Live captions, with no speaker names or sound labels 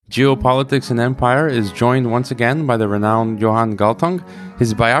Geopolitics and Empire is joined once again by the renowned Johan Galtung.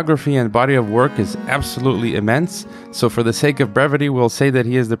 His biography and body of work is absolutely immense, so for the sake of brevity, we'll say that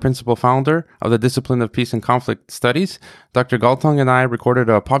he is the principal founder of the discipline of peace and conflict studies. Dr. Galtung and I recorded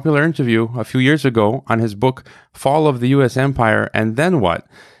a popular interview a few years ago on his book, Fall of the U.S. Empire and Then What?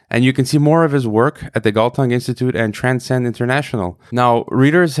 And you can see more of his work at the Galtung Institute and Transcend International. Now,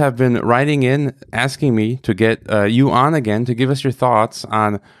 readers have been writing in asking me to get you on again to give us your thoughts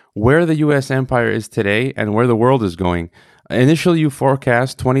on where the U.S. empire is today and where the world is going. Initially, you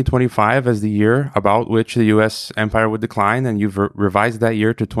forecast 2025 as the year about which the U.S. empire would decline, and you've revised that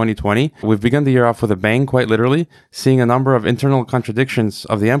year to 2020. We've begun the year off with a bang, quite literally, seeing a number of internal contradictions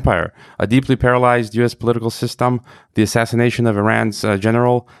of the empire. A deeply paralyzed U.S. political system, the assassination of Iran's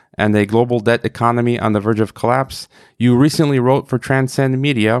general, and a global debt economy on the verge of collapse. You recently wrote for Transcend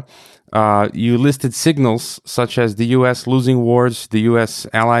Media. You listed signals such as the U.S. losing wars, the U.S.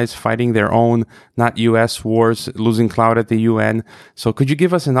 allies fighting their own, not U.S. wars, losing clout at the UN. So could you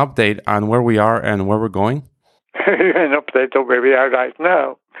give us an update on where we are and where we're going? An update of where we are right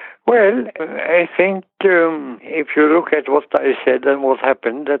now. Well, I think if you look at what I said and what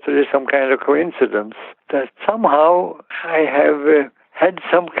happened, that there is some kind of coincidence that somehow I have had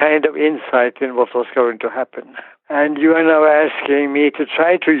some kind of insight in what was going to happen. And you are now asking me to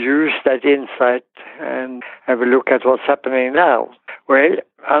try to use that insight and have a look at what's happening now. Well,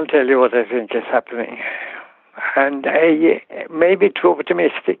 I'll tell you what I think is happening. And I may be too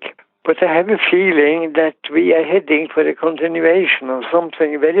optimistic, but I have a feeling that we are heading for a continuation of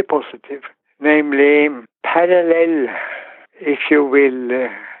something very positive, namely parallel, if you will,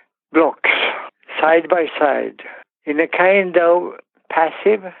 blocks, side by side, in a kind of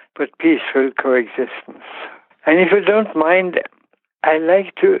passive but peaceful coexistence. And if you don't mind, I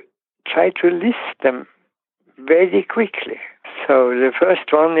like to try to list them very quickly. So the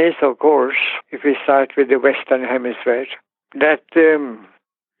first one is, of course, if we start with the Western Hemisphere, that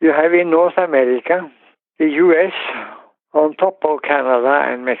you have in North America, the U.S. on top of Canada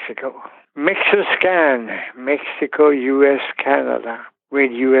and Mexico. Mexoscan, Mexico, U.S., Canada,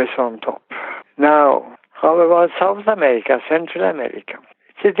 with U.S. on top. Now, how about South America, Central America?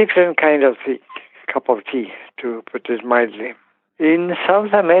 It's a different kind of cup of tea, to put it mildly. In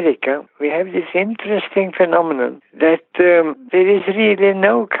South America, we have this interesting phenomenon that there is really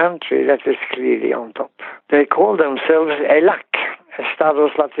no country that is clearly on top. They call themselves ELAC,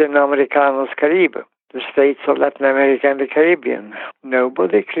 Estados Latinoamericanos Caribe, the states of Latin America and the Caribbean.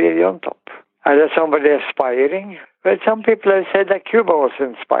 Nobody clearly on top. Are there somebody aspiring? Well, some people have said that Cuba was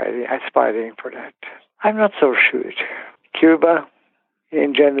aspiring for that. I'm not so sure. Cuba,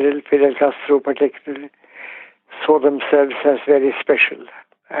 in general, Fidel Castro particularly, saw themselves as very special.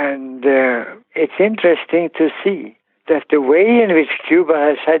 And it's interesting to see that the way in which Cuba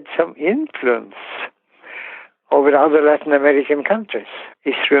has had some influence over other Latin American countries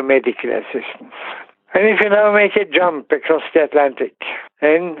is through medical assistance. And if you now make a jump across the Atlantic,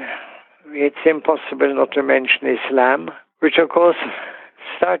 then it's impossible not to mention Islam, which of course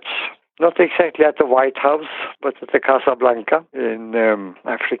starts not exactly at the White House, but at the Casablanca in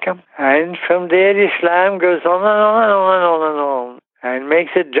Africa. And from there, Islam goes on and on and on and on and on, and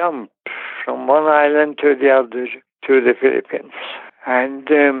makes a jump from one island to the other, to the Philippines. And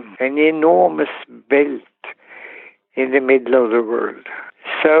an enormous belt in the middle of the world.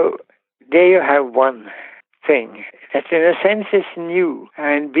 So there you have one thing that in a sense is new.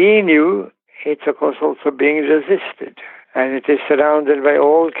 And being new, it's of course also being resisted. And it is surrounded by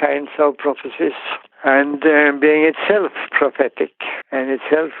all kinds of prophecies, and being itself prophetic, and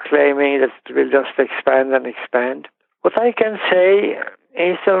itself claiming that it will just expand and expand. What I can say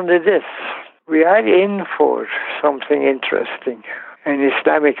is only this. We are in for something interesting, an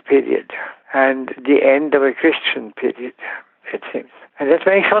Islamic period, and the end of a Christian period, it seems. And that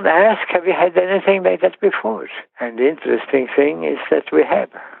makes one ask, have we had anything like that before? And the interesting thing is that we have.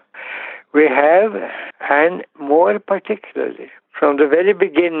 We have, and more particularly, from the very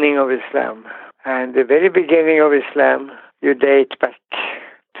beginning of Islam, and the very beginning of Islam, you date back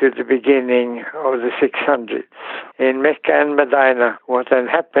to the beginning of the 600s. In Mecca and Medina, what had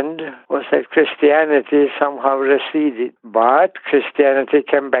happened was that Christianity somehow receded, but Christianity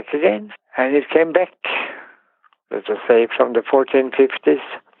came back again, and it came back, let us say, from the 1450s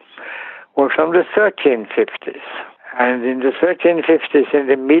or from the 1350s. And in the 1350s, in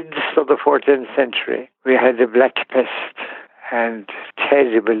the midst of the 14th century, we had the Black Pest and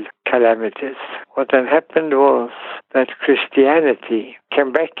terrible calamities. What had happened was that Christianity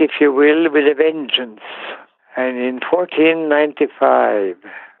came back, if you will, with a vengeance. And in 1495,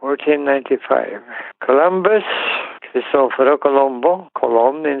 Columbus Cristoforo Colombo,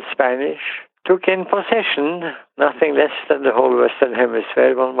 Colón in Spanish, took in possession nothing less than the whole Western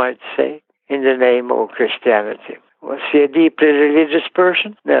Hemisphere, one might say, in the name of Christianity. Was he a deeply religious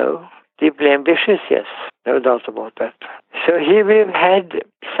person? No. Deeply ambitious? Yes. No doubt about that. So here we've had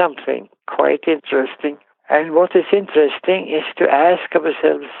something quite interesting. And what is interesting is to ask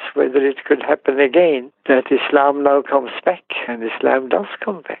ourselves whether it could happen again, that Islam now comes back, and Islam does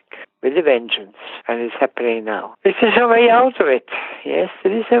come back with a vengeance, and it's happening now. Is there a way out of it? Yes,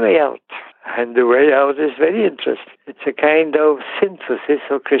 there is a way out. And the way out is very interesting. It's a kind of synthesis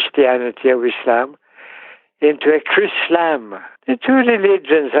of Christianity of Islam into a Chrislam. The two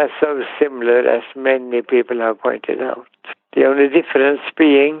religions are so similar, as many people have pointed out. The only difference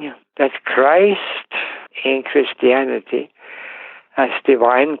being that Christ in Christianity has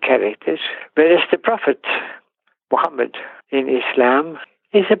divine character, whereas the Prophet Muhammad in Islam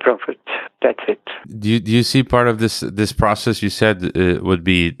is a prophet. That's it. Do you see part of this process you said would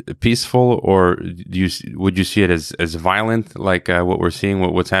be peaceful, or would you see it as violent, like what we're seeing,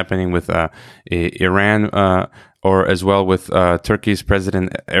 what's happening with Iran, or as well with Turkey's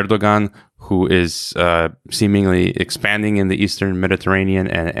President Erdogan, who is seemingly expanding in the Eastern Mediterranean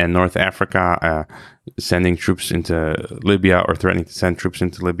and North Africa, sending troops into Libya or threatening to send troops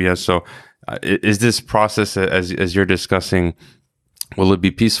into Libya? So is this process, as you're discussing, will it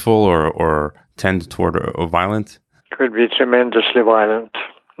be peaceful or tend toward violent? Could be tremendously violent.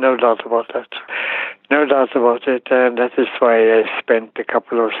 No doubt about that. No doubt about it. And that is why I spent a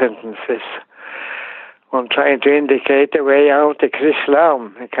couple of sentences on trying to indicate a way out, a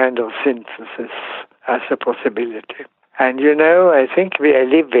Chrislam, a kind of synthesis as a possibility. And I think we are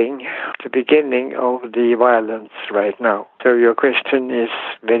living the beginning of the violence right now. So your question is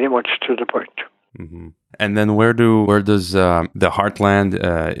very much to the point. Mm-hmm. And then where does the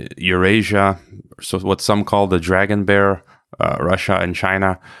heartland, Eurasia, so what some call the Dragon Bear, Russia and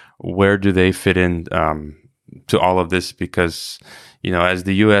China, where do they fit in to all of this? Because as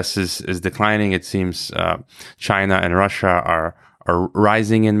the U.S. is declining, it seems China and Russia are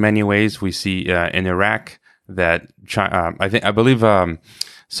rising in many ways. We see in Iraq that I believe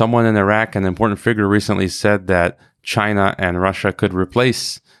someone in Iraq, an important figure, recently said that China and Russia could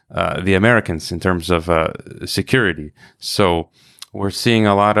replace the Americans in terms of security. So we're seeing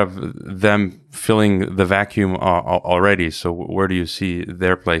a lot of them filling the vacuum already. So where do you see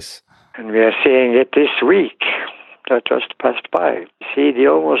their place? And we are seeing it this week that just passed by. See the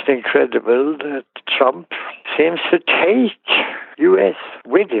almost incredible that Trump seems to take U.S.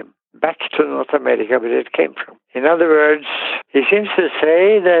 with him back to North America where it came from. In other words, he seems to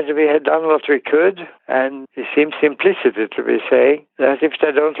say that we had done what we could, and he seems implicitly to be saying that if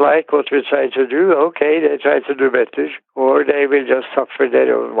they don't like what we try to do, okay, they try to do better, or they will just suffer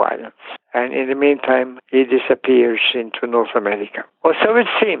their own violence. And in the meantime, he disappears into North America. Or so it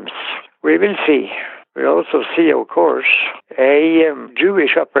seems. We will see. We also see, of course, a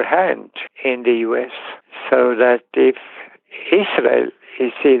Jewish upper hand in the U.S., so that if Israel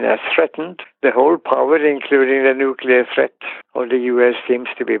is seen as threatened, the whole power, including the nuclear threat of the U.S., seems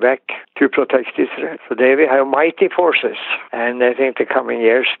to be back to protect Israel. So there we have mighty forces, and I think the coming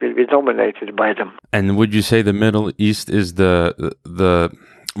years will be dominated by them. And would you say the Middle East is the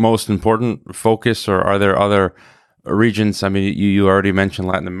most important focus, or are there other regions? I mean, you already mentioned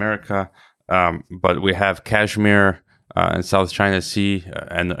Latin America, but we have Kashmir and South China Sea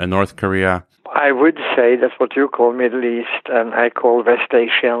and North Korea. I would say that's what you call Middle East, and I call West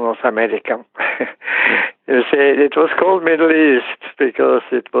Asia and North America. You see, it was called Middle East because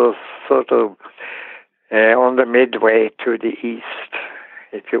it was sort of on the midway to the east,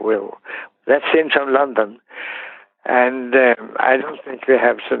 if you will. That's in from London. And I don't think we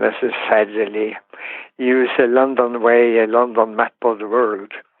have to necessarily use a London way, a London map of the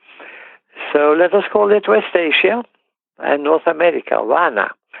world. So let us call it West Asia and North America,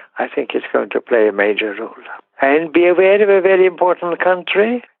 WANA. I think it's going to play a major role. And be aware of a very important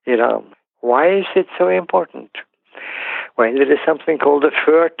country, Iran. Why is it so important? Well, there is something called the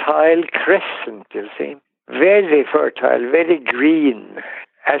Fertile Crescent, you see. Very fertile, very green,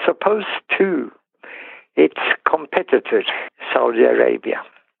 as opposed to its competitor, Saudi Arabia.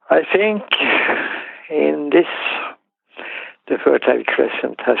 I think in this, the Fertile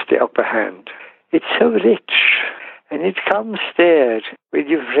Crescent has the upper hand. It's so rich. And it comes there with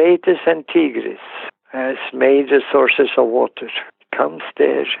Euphrates and Tigris as major sources of water. It comes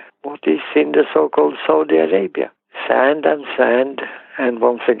there. What is in the so-called Saudi Arabia? Sand and sand, and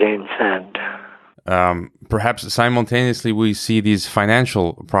once again sand. Perhaps simultaneously we see these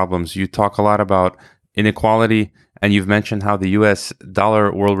financial problems. You talk a lot about inequality And you've mentioned how the US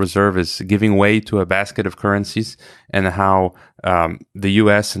dollar world reserve is giving way to a basket of currencies, and how the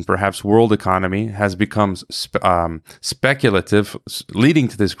US and perhaps world economy has become speculative, leading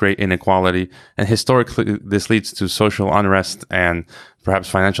to this great inequality. And historically, this leads to social unrest and perhaps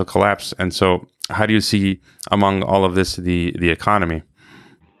financial collapse. And so, how do you see among all of this the economy?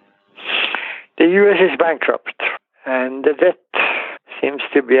 The US is bankrupt, and the debt seems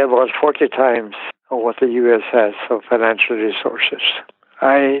to be about 40 times of what the US has of financial resources.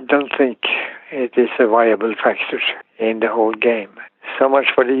 I don't think it is a viable factor in the whole game. So much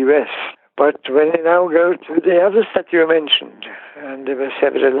for the US. But when I now go to the others that you mentioned, and there were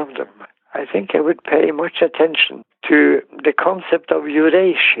several of them, I think I would pay much attention to the concept of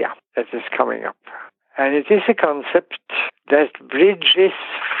Eurasia that is coming up. And it is a concept that bridges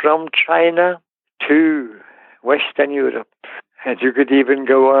from China to Western Europe. And you could even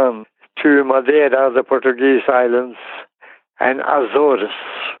go on to Madeira, the Portuguese islands, and Azores,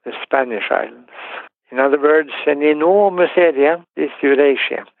 the Spanish islands. In other words, an enormous area is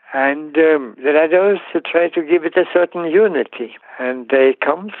Eurasia. And there are those who try to give it a certain unity, and they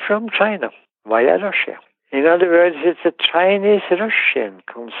come from China via Russia. In other words, it's a Chinese-Russian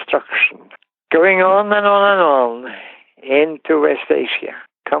construction going on and on and on into West Asia,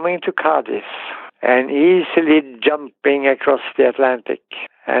 coming to Cadiz, and easily jumping across the Atlantic.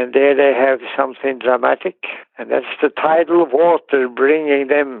 And there they have something dramatic, and that's the tidal water bringing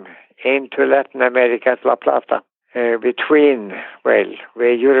them into Latin America at La Plata, between, where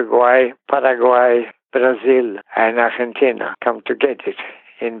Uruguay, Paraguay, Brazil, and Argentina come together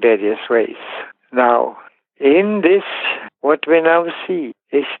in various ways. Now, in this, what we now see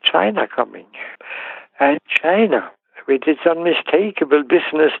is China coming. And China, with its unmistakable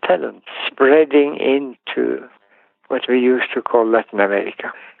business talent, spreading into what we used to call Latin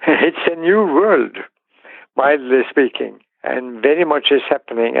America. It's a new world, mildly speaking, and very much is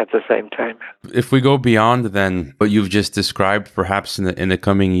happening at the same time. If we go beyond then what you've just described, perhaps in the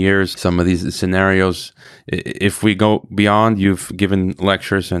coming years, some of these scenarios, if we go beyond, you've given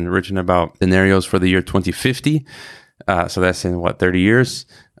lectures and written about scenarios for the year 2050. So that's in 30 years.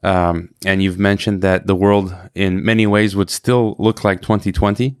 And you've mentioned that the world in many ways would still look like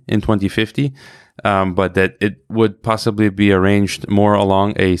 2020 in 2050. But that it would possibly be arranged more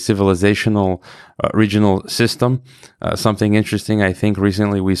along a civilizational regional system. Something interesting, I think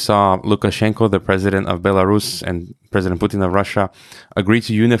recently we saw Lukashenko, the president of Belarus, and President Putin of Russia agree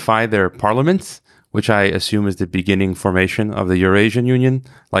to unify their parliaments, which I assume is the beginning formation of the Eurasian Union,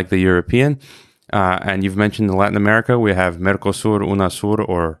 like the European. And you've mentioned in Latin America, we have Mercosur, UNASUR,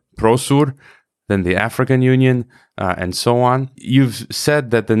 or PROSUR, then the African Union, and so on. You've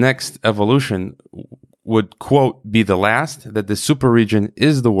said that the next evolution would, quote, be the last, that the super region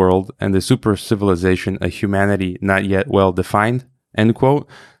is the world and the super civilization a humanity not yet well defined, end quote.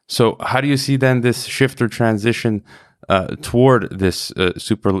 So how do you see then this shift or transition toward this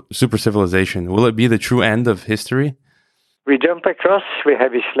super civilization? Will it be the true end of history? We jump across, we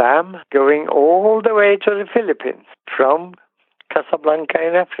have Islam going all the way to the Philippines from Casablanca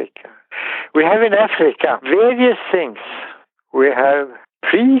in Africa. We have in Africa various things. We have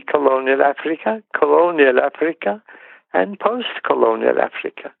pre-colonial Africa, colonial Africa, and post-colonial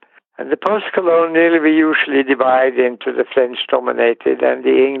Africa. And the post-colonial we usually divide into the French-dominated and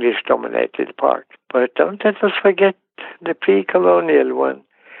the English-dominated part. But don't let us forget the pre-colonial one,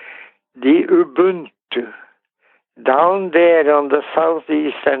 the Ubuntu, down there on the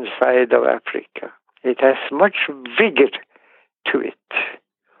southeastern side of Africa. It has much vigor to it.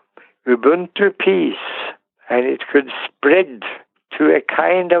 Ubuntu peace, and it could spread to a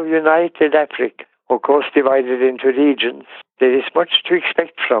kind of united Africa, of course divided into regions. There is much to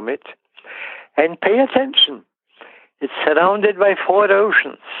expect from it. And pay attention. It's surrounded by 4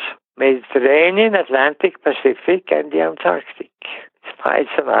 oceans, Mediterranean, Atlantic, Pacific, and the Antarctic. It's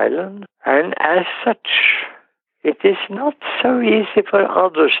an island, and as such, it is not so easy for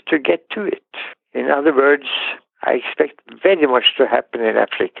others to get to it. In other words, I expect very much to happen in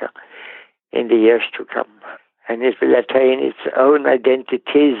Africa in the years to come, and it will attain its own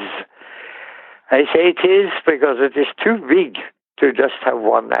identities. I say it is because it is too big to just have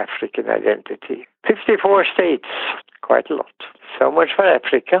one African identity. 54 states, quite a lot. So much for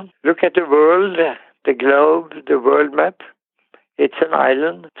Africa. Look at the world, the globe, the world map. It's an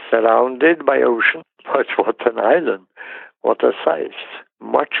island surrounded by ocean. But what an island, what a size.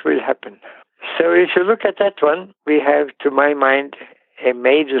 Much will happen. So if you look at that one, we have, to my mind, a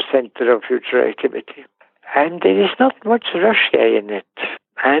major center of future activity. And there is not much Russia in it.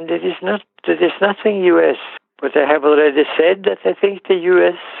 And there is nothing US. But I have already said that I think the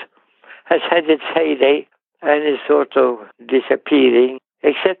US has had its heyday and is sort of disappearing,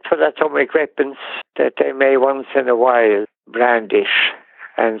 except for atomic weapons that they may once in a while brandish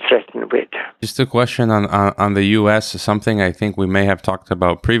and threaten with. Just a question on the U.S., something I think we may have talked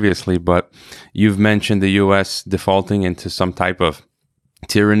about previously, but you've mentioned the U.S. defaulting into some type of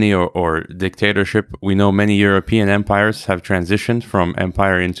tyranny or dictatorship. We know many European empires have transitioned from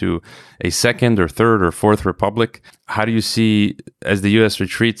empire into a second or third or fourth republic. How do you see, as the U.S.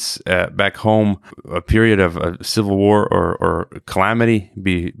 retreats back home, a period of civil war or calamity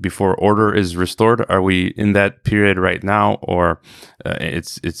before order is restored? Are we in that period right now, or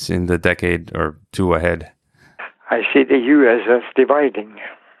it's in the decade or two ahead? I see the U.S. as dividing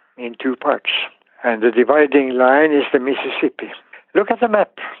in two parts, and the dividing line is the Mississippi. Look at the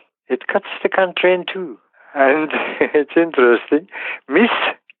map. It cuts the country in two. And it's interesting.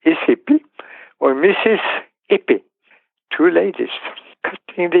 Miss-Issippi or Mrs. Ippy, two ladies,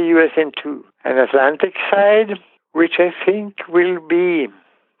 cutting the U.S. in two. An Atlantic side, which I think will be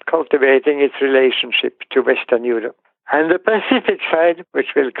cultivating its relationship to Western Europe. And the Pacific side,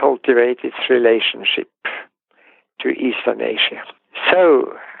 which will cultivate its relationship to Eastern Asia.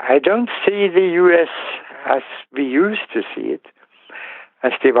 So I don't see the U.S. as we used to see it,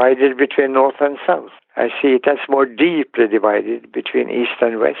 as divided between North and South. I see it as more deeply divided between East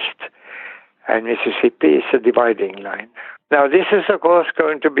and West, and Mississippi is a dividing line. Now, this is, of course,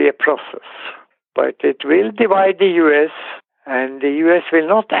 going to be a process, but it will divide the U.S., and the U.S. will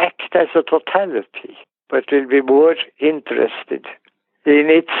not act as a totality, but will be more interested in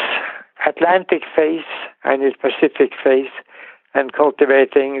its Atlantic face and its Pacific face, and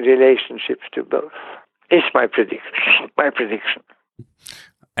cultivating relationships to both. Is my prediction.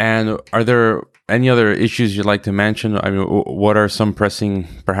 And are there any other issues you'd like to mention? I mean, what are some pressing,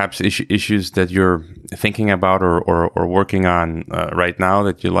 perhaps, issues that you're thinking about or working on right now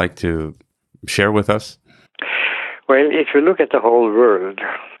that you'd like to share with us? Well, if you look at the whole world,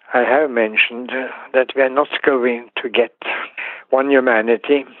 I have mentioned that we are not going to get one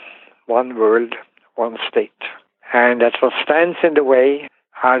humanity, one world, one state. And that what stands in the way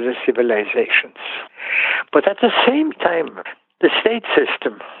are the civilizations. But at the same time, the state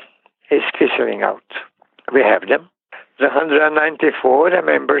system is fizzling out. We have them. The 194 are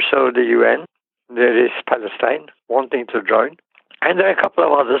members of the UN. There is Palestine wanting to join. And there are a couple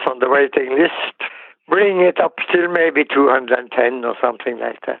of others on the waiting list. Bring it up till maybe 210 or something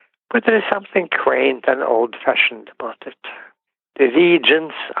like that. But there is something quaint and old-fashioned about it. The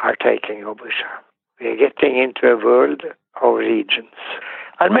regions are taking over. We are getting into a world of regions.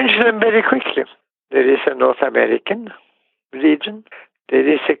 I'll mention them very quickly. There is a North American region. There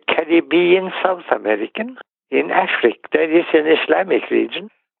is a Caribbean South American. In Africa, there is an Islamic region.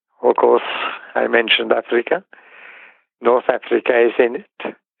 Of course, I mentioned Africa. North Africa is in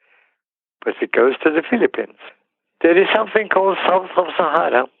it, but it goes to the Philippines. There is something called South of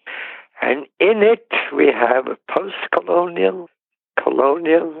Sahara, and in it we have post-colonial,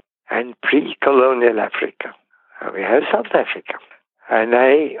 colonial, and pre-colonial Africa. And we have South Africa. And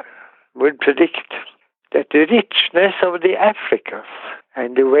I would predict that the richness of the Africas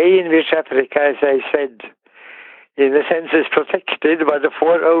and the way in which Africa, as I said, in a sense is protected by the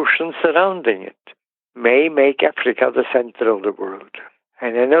four oceans surrounding it, may make Africa the center of the world.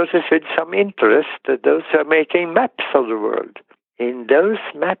 And I notice with some interest that those who are making maps of the world, in those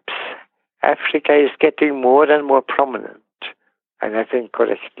maps, Africa is getting more and more prominent. And I think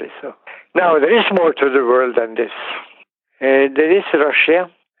correctly so. Now, there is more to the world than this. There is Russia,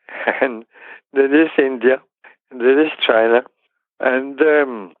 and there is India, and there is China, and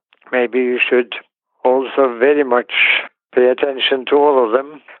maybe you should also very much pay attention to all of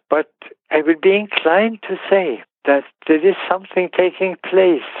them. But I would be inclined to say that there is something taking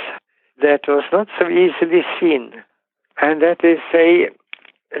place that was not so easily seen, and that is a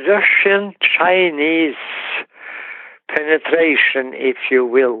Russian-Chinese penetration, if you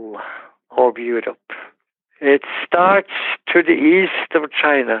will, of Europe. It starts to the east of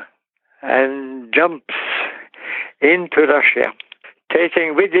China and jumps into Russia,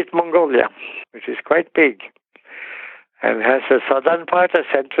 taking with it Mongolia, which is quite big, and has a southern part, a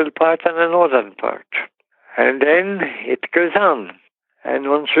central part, and a northern part. And then it goes on, and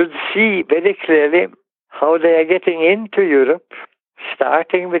one should see very clearly how they are getting into Europe,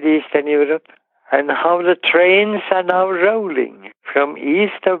 starting with Eastern Europe, and how the trains are now rolling from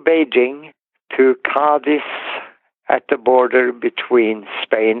east of Beijing to Cadiz at the border between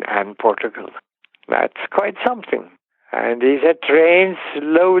Spain and Portugal. That's quite something. And these are trains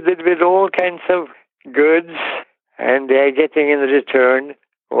loaded with all kinds of goods, and they are getting in return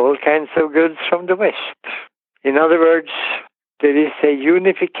all kinds of goods from the West. In other words, there is a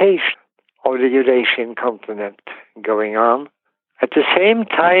unification of the Eurasian continent going on. At the same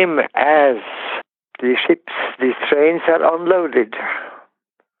time as the ships, these trains are unloaded.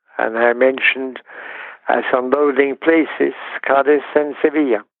 And I mentioned as unloading places, Cadiz and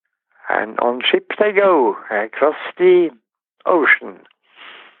Sevilla. And on ship they go across the ocean,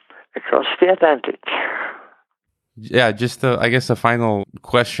 across the Atlantic. Yeah, just I guess a final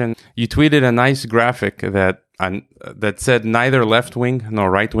question. You tweeted a nice graphic that said neither left wing nor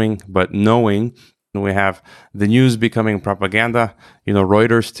right wing, but knowing. We have the news becoming propaganda.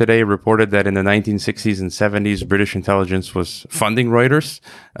 Reuters today reported that in the 1960s and 70s, British intelligence was funding Reuters.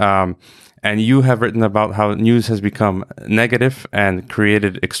 And you have written about how news has become negative and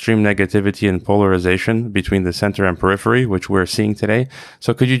created extreme negativity and polarization between the center and periphery, which we're seeing today.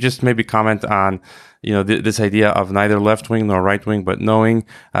 So could you just maybe comment on, this idea of neither left wing nor right wing, but knowing,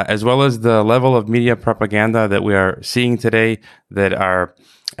 as well as the level of media propaganda that we are seeing today that are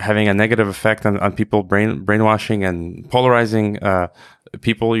having a negative effect on people, brainwashing and polarizing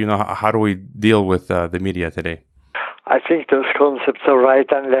people? How do we deal with the media today? I think those concepts of right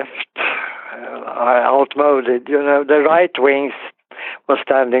and left are outmoded. The right wings was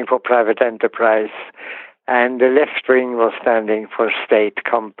standing for private enterprise, and the left wing was standing for state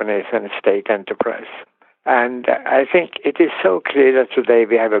companies and state enterprise. And I think it is so clear that today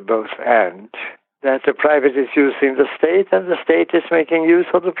we have a both and, that the private is using the state and the state is making use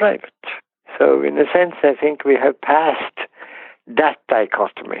of the private. So in a sense, I think we have passed that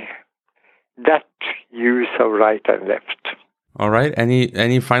dichotomy, that use of right and left. All right.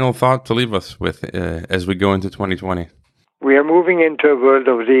 Any final thought to leave us with as we go into 2020? We are moving into a world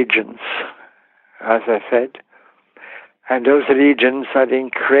of regions, as I said, and those regions are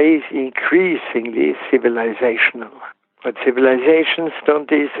increasingly civilizational. But civilizations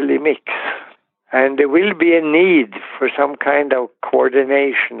don't easily mix. And there will be a need for some kind of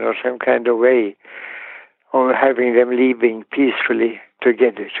coordination or some kind of way of having them living peacefully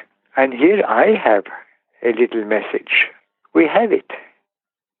together. And here I have a little message. We have it.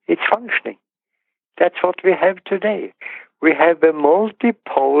 It's functioning. That's what we have today. We have a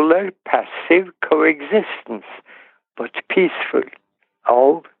multipolar, passive coexistence, but peaceful,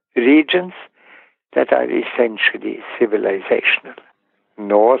 of regions that are essentially civilizational.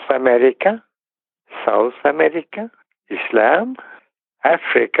 North America, South America, Islam,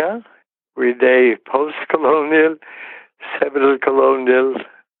 Africa, with a post-colonial, several colonial,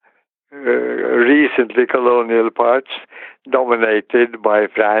 recently colonial parts dominated by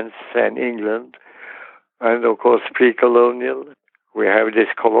France and England, and of course pre-colonial. We have this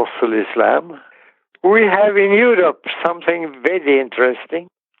colossal Islam. We have in Europe something very interesting,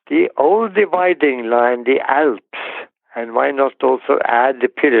 the old dividing line, the Alps, and why not also add the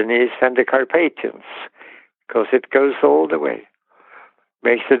Pyrenees and the Carpathians, because it goes all the way.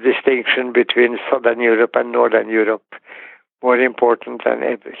 Makes the distinction between Southern Europe and Northern Europe more important than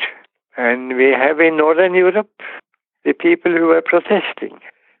ever. And we have in Northern Europe the people who were protesting,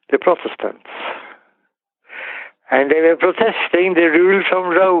 the Protestants. And they were protesting the rule from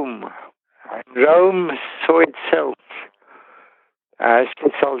Rome. And Rome saw itself as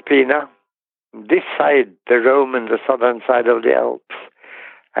Cisalpina, this side, the Roman, the southern side of the Alps.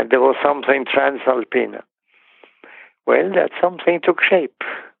 And there was something Transalpina. Well, that something took shape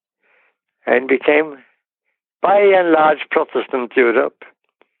and became, by and large, Protestant Europe,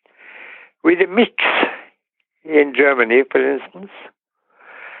 with a mix in Germany, for instance.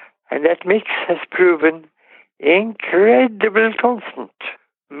 And that mix has proven incredible constant.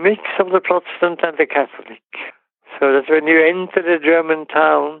 Mix of the Protestant and the Catholic. So that when you enter a German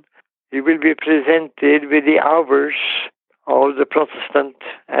town, you will be presented with the hours of the Protestant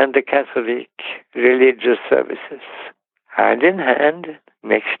and the Catholic religious services, hand in hand,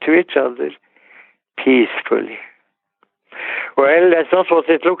 next to each other, peacefully. Well, that's not what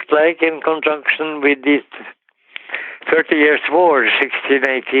it looked like in conjunction with the 30 Years' War,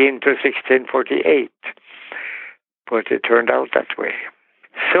 1618 to 1648. But it turned out that way.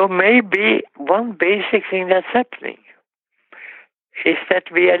 So maybe one basic thing that's happening is that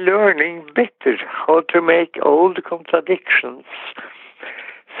we are learning better how to make old contradictions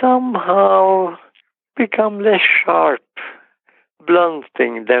somehow become less sharp,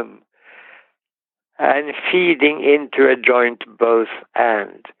 blunting them, and feeding into a joint both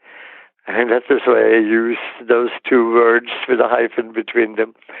and. And that is why I use those two words with a hyphen between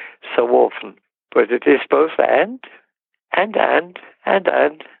them so often. But it is both and.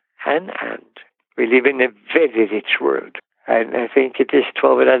 We live in a very rich world. And I think it is to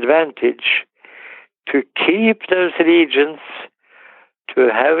our advantage to keep those regions, to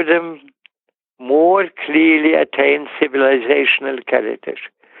have them more clearly attain civilizational character,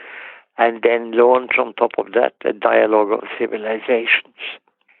 and then launch on top of that a dialogue of civilizations.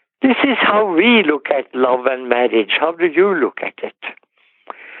 This is how we look at love and marriage. How do you look at it?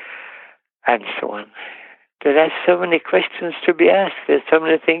 And so on. There are so many questions to be asked. There's so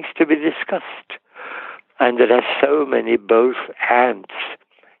many things to be discussed. And there are so many both ands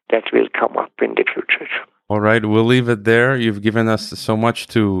that will come up in the future. All right, we'll leave it there. You've given us so much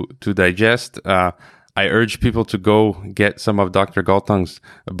to digest. I urge people to go get some of Dr. Galtung's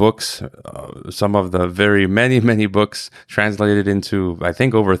books, some of the very many books translated into, I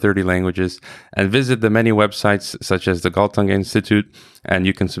think, over 30 languages, and visit the many websites such as the Galtung Institute, and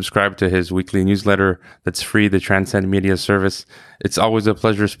you can subscribe to his weekly newsletter that's free, the Transcend Media Service. It's always a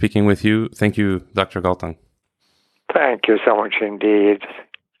pleasure speaking with you. Thank you, Dr. Galtung. Thank you so much indeed.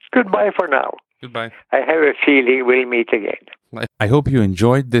 Goodbye for now. Goodbye. I have a feeling we'll meet again. I hope you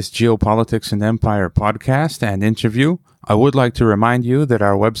enjoyed this Geopolitics and Empire podcast and interview. I would like to remind you that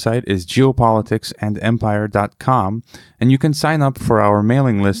our website is geopoliticsandempire.com, and you can sign up for our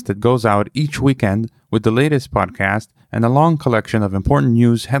mailing list that goes out each weekend with the latest podcast and a long collection of important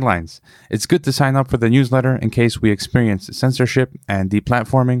news headlines. It's good to sign up for the newsletter in case we experience censorship and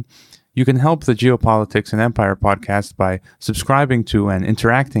deplatforming. You can help the Geopolitics and Empire podcast by subscribing to and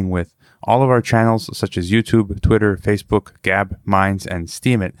interacting with all of our channels such as YouTube, Twitter, Facebook, Gab, Minds, and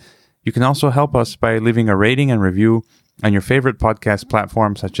Steemit. You can also help us by leaving a rating and review on your favorite podcast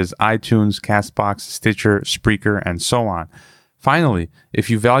platforms such as iTunes, Castbox, Stitcher, Spreaker, and so on. Finally, if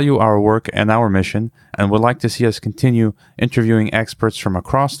you value our work and our mission and would like to see us continue interviewing experts from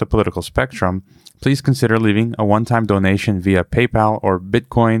across the political spectrum, please consider leaving a one-time donation via PayPal or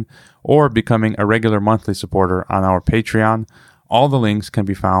Bitcoin, or becoming a regular monthly supporter on our Patreon. All the links can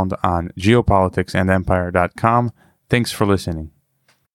be found on geopoliticsandempire.com. Thanks for listening.